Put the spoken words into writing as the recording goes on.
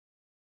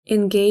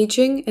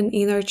Engaging in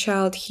inner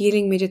child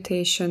healing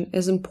meditation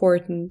is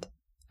important,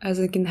 as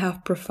it can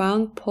have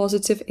profound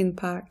positive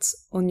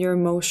impacts on your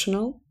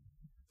emotional,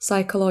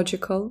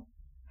 psychological,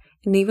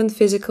 and even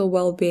physical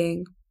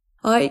well-being.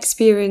 Our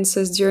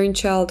experiences during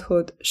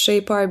childhood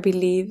shape our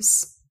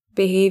beliefs,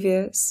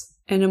 behaviors,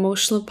 and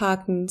emotional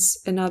patterns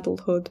in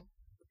adulthood.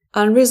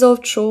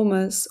 Unresolved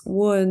traumas,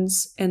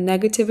 wounds, and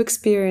negative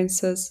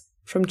experiences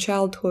from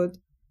childhood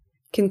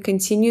can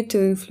continue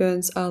to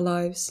influence our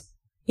lives.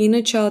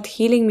 Inner child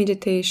healing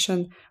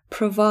meditation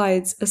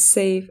provides a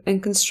safe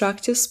and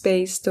constructive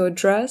space to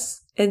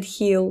address and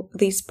heal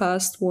these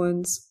past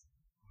wounds.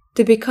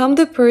 To become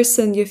the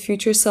person your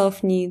future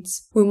self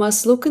needs, we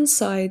must look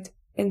inside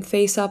and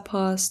face our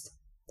past.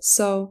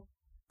 So,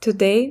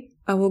 today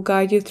I will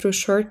guide you through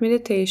short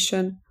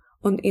meditation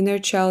on inner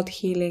child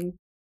healing.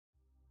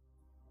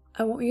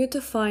 I want you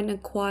to find a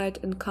quiet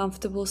and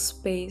comfortable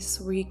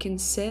space where you can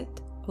sit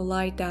or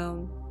lie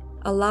down,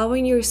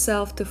 allowing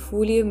yourself to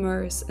fully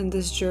immerse in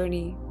this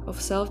journey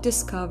of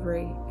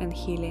self-discovery and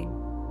healing.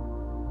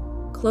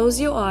 Close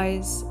your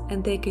eyes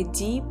and take a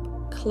deep,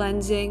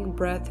 cleansing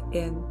breath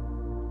in.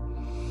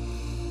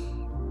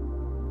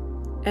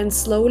 And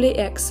slowly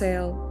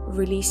exhale,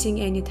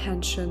 releasing any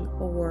tension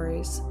or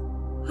worries.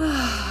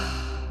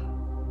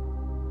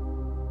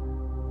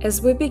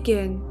 As we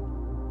begin,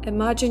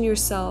 imagine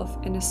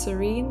yourself in a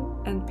serene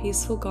and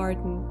peaceful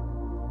garden.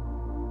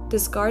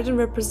 This garden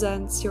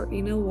represents your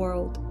inner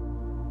world,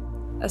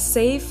 a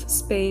safe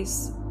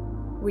space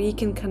where you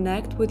can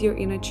connect with your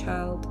inner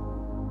child.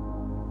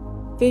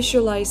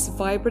 Visualize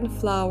vibrant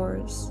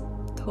flowers,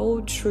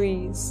 tall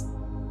trees,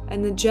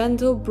 and a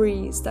gentle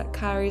breeze that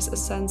carries a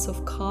sense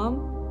of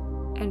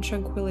calm and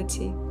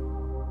tranquility.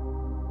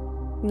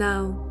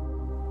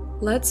 Now,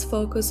 let's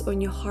focus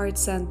on your heart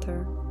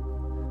center,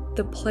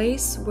 the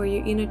place where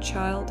your inner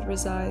child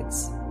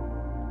resides.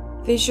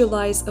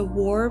 Visualize a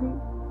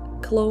warm,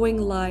 glowing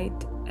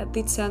light at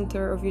the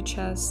center of your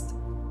chest.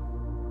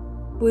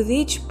 With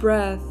each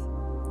breath,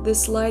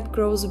 this light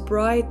grows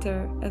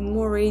brighter and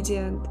more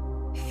radiant,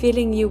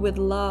 filling you with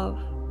love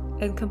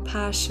and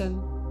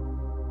compassion.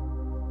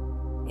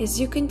 As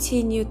you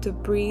continue to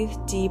breathe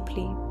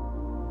deeply,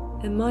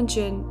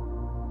 imagine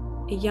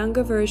a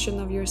younger version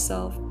of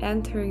yourself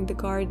entering the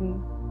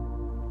garden.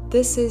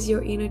 This is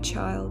your inner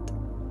child,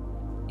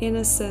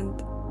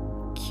 innocent,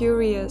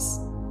 curious,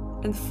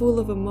 and full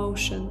of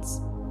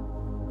emotions.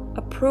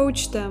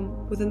 Approach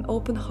them with an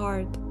open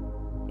heart,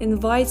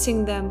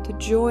 inviting them to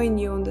join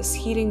you on this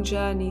healing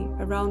journey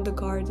around the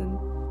garden.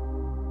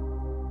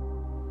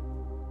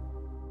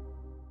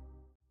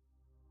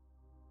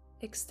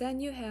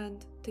 Extend your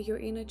hand to your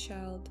inner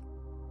child,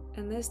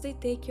 and as they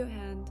take your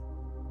hand,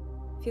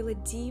 feel a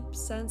deep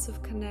sense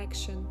of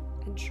connection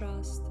and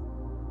trust.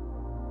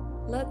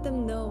 Let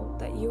them know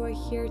that you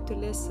are here to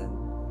listen,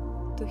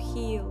 to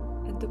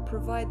heal, and to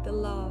provide the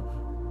love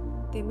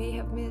they may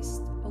have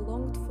missed or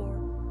longed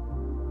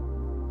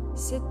for.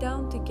 Sit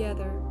down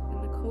together in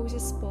a cozy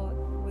spot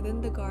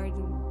within the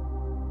garden,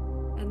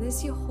 and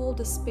as you hold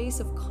a space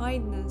of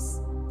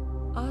kindness,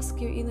 ask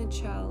your inner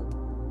child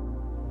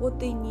what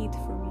they need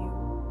from you.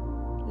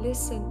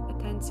 Listen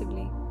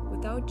attentively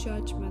without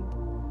judgment,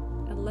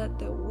 and let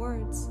their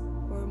words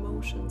or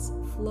emotions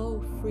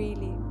flow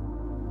freely.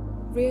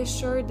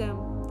 Reassure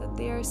them that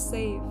they are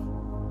safe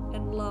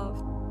and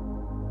loved.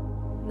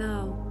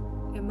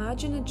 Now,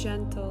 imagine a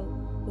gentle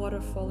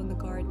waterfall in the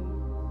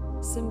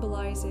garden,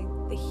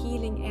 symbolizing the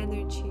healing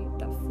energy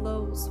that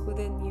flows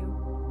within you.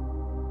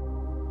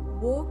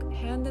 Walk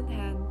hand in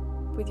hand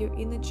with your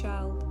inner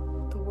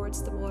child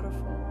towards the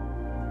waterfall.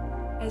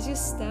 As you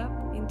step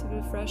into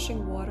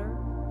refreshing water,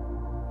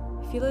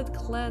 feel it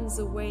cleanse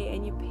away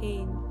any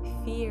pain,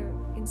 fear,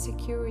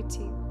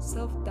 insecurity,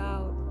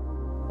 self-doubt,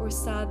 or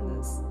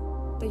sadness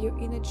that your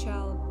inner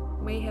child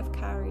may have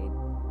carried.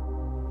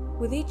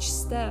 With each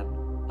step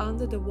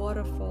under the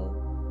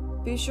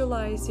waterfall,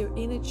 visualize your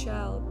inner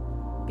child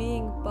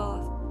being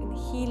bathed in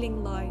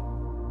healing light,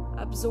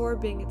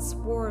 absorbing its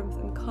warmth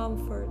and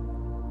comfort.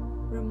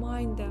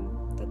 Remind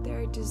them that they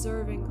are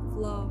deserving of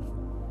love,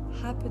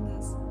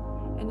 happiness,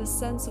 and a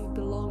sense of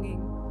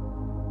belonging.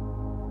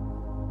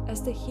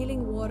 As the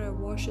healing water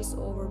washes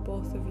over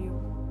both of you,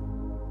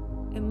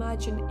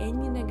 imagine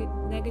any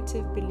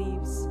negative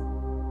beliefs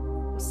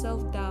or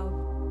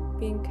self-doubt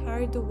being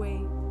carried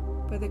away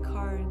by the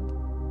current,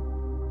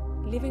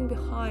 leaving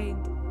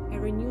behind a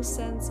renewed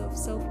sense of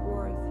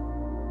self-worth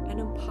and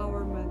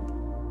empowerment.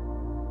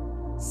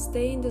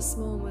 Stay in this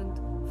moment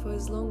for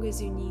as long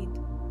as you need,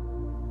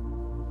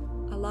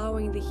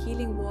 allowing the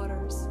healing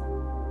waters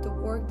to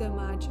work their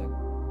magic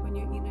on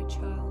your inner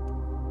child.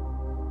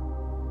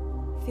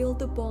 Feel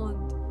the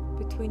bond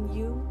between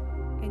you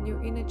and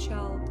your inner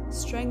child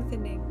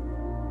strengthening,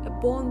 a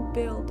bond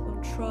built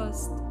on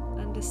trust,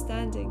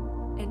 understanding,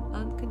 and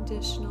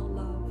unconditional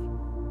love.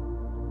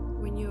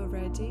 When you are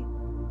ready,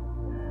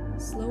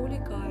 slowly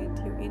guide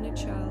your inner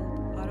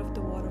child out of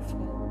the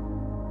waterfall.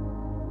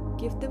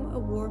 Give them a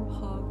warm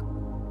hug,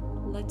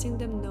 letting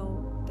them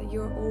know that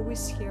you are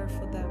always here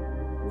for them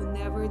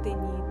whenever they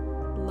need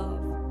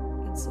love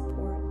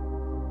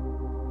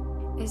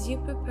As you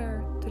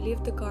prepare to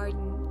leave the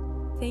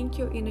garden, thank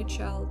your inner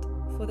child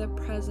for their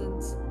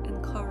presence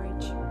and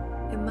courage.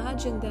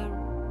 Imagine them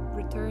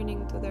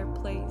returning to their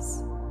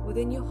place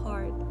within your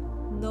heart,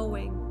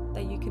 knowing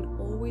that you can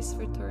always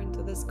return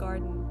to this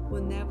garden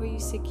whenever you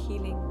seek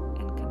healing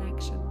and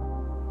connection.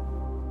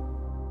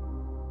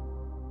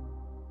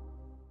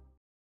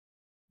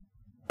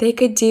 Take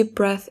a deep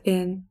breath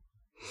in,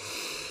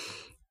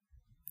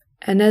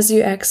 and as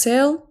you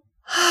exhale,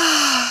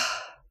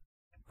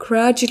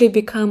 gradually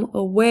become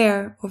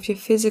aware of your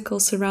physical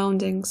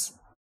surroundings.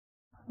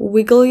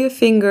 Wiggle your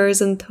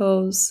fingers and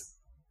toes,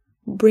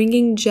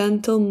 bringing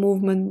gentle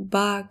movement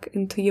back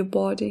into your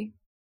body.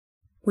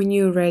 When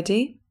you're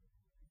ready,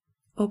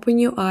 open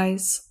your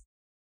eyes,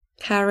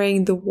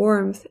 carrying the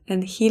warmth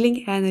and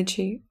healing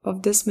energy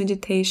of this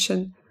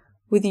meditation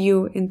with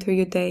you into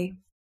your day.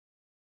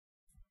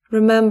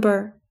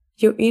 Remember,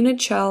 your inner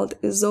child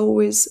is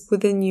always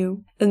within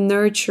you, and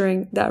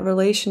nurturing that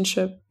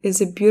relationship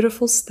is a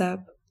beautiful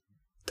step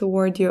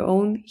toward your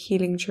own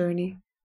healing journey.